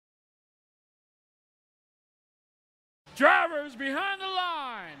Drivers behind the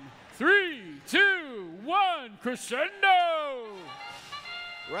line. 3, 2, 1, crescendo.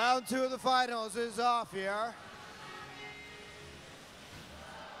 Round 2 of the finals is off here.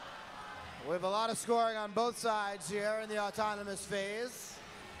 We have a lot of scoring on both sides here in the autonomous phase.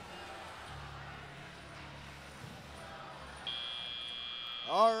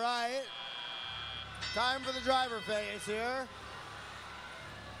 All right, time for the driver phase here.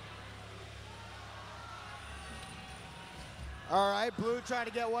 All right, blue trying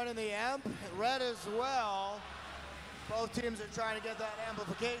to get one in the amp, red as well. Both teams are trying to get that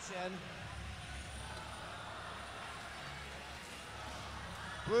amplification.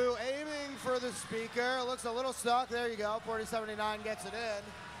 Blue aiming for the speaker. It looks a little stuck. There you go. 4079 gets it in.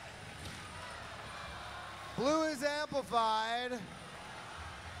 Blue is amplified.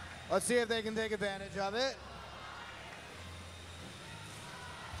 Let's see if they can take advantage of it.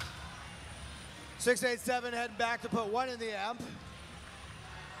 687 heading back to put one in the amp.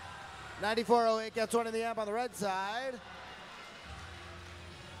 9408 gets one in the amp on the red side.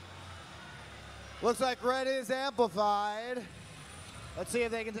 Looks like red is amplified. Let's see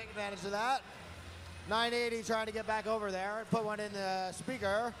if they can take advantage of that. 980 trying to get back over there and put one in the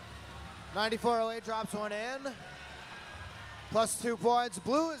speaker. 9408 drops one in. Plus 2 points.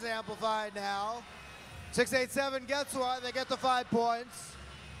 Blue is amplified now. 687 gets one. They get the 5 points.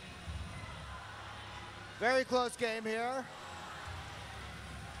 Very close game here.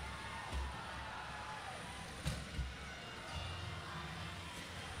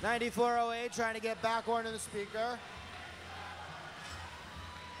 .9408 trying to get back one in the speaker.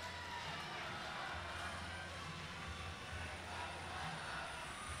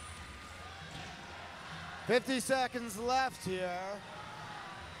 .50 seconds left here.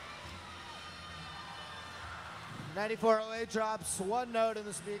 9408 drops one note in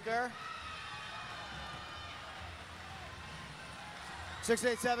the speaker.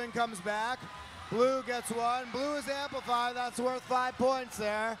 687 comes back. Blue gets one. Blue is amplified. That's worth 5 points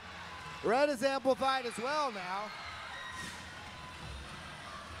there. Red is amplified as well now.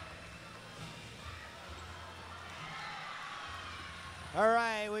 All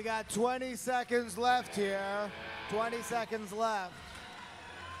right, we got 20 seconds left here. 20 seconds left.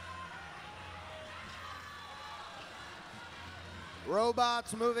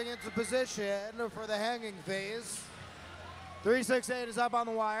 Robots moving into position for the hanging phase. 368 is up on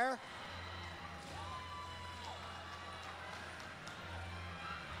the wire.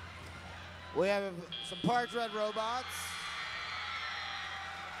 We have some parked red robots.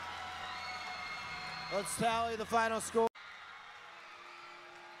 Let's tally the final score.